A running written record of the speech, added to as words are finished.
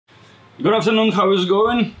Good afternoon, how is it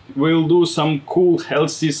going? We'll do some cool,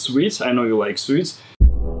 healthy sweets. I know you like sweets.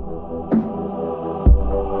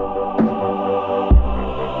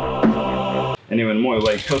 And even more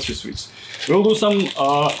like healthy sweets. We'll do some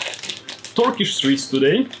Turkish sweets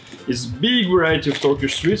today. It's big variety of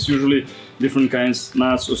Turkish sweets, usually different kinds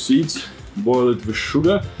nuts or seeds, boil it with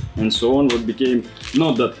sugar and so on, what became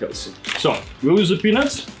not that healthy. So, we'll use the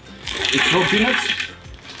peanuts. It's raw peanuts.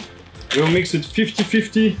 We'll mix it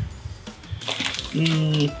 50-50.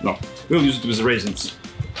 No, we'll use it with raisins.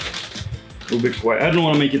 Will be quite. I don't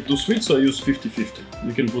want to make it too sweet, so I use 50-50.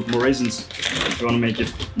 You can put more raisins if you want to make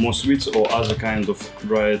it more sweet or other kind of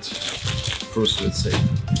dried fruits, let's say.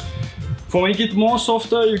 For make it more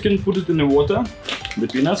softer, you can put it in the water, the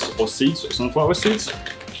peanuts or seeds or sunflower seeds,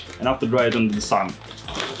 and after dry it under the sun.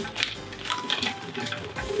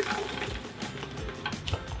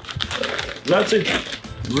 That's it.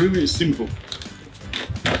 Really simple.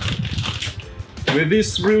 With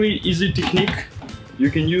this really easy technique,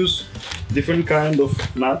 you can use different kind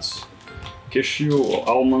of nuts, cashew or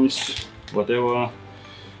almonds, whatever,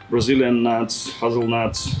 Brazilian nuts,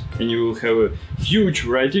 hazelnuts, and you will have a huge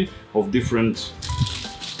variety of different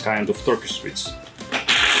kind of Turkish sweets.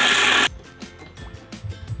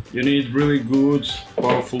 You need really good,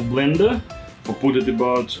 powerful blender. For put it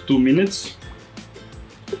about 2 minutes,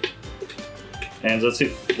 and that's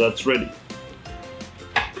it. That's ready.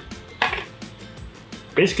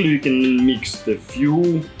 Basically, you can mix the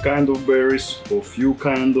few kind of berries or few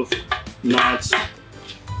kind of nuts,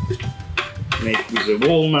 make with the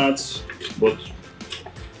walnuts, but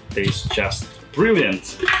tastes just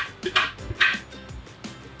brilliant.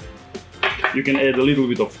 You can add a little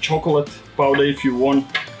bit of chocolate powder if you want,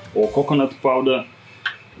 or coconut powder,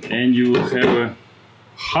 and you have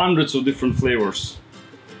hundreds of different flavors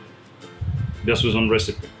just with one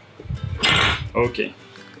recipe. Okay.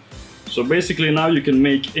 So basically now you can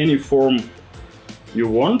make any form you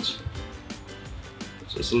want.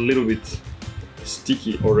 So it's a little bit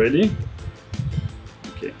sticky already.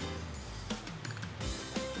 Okay.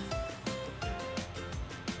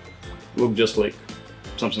 Look just like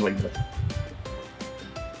something like that.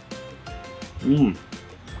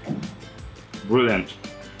 Brilliant.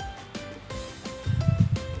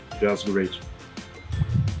 Just great.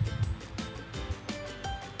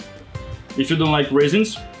 If you don't like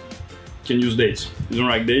raisins, you can use dates. If you don't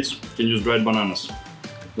like dates, you can use dried bananas.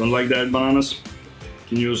 Don't like dried bananas, you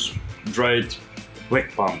can use dried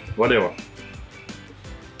black plum, whatever.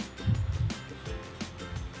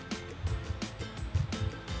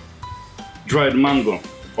 Dried mango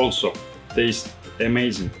also tastes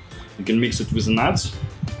amazing. You can mix it with nuts,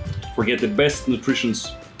 forget the best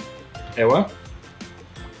nutritions ever.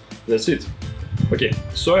 That's it. Okay,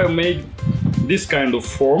 so I made this kind of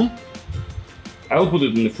form. I'll put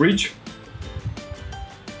it in the fridge.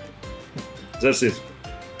 That's it.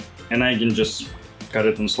 And I can just cut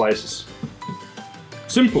it in slices.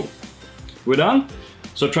 Simple. We're done.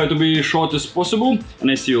 So try to be short as possible,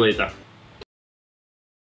 and I see you later.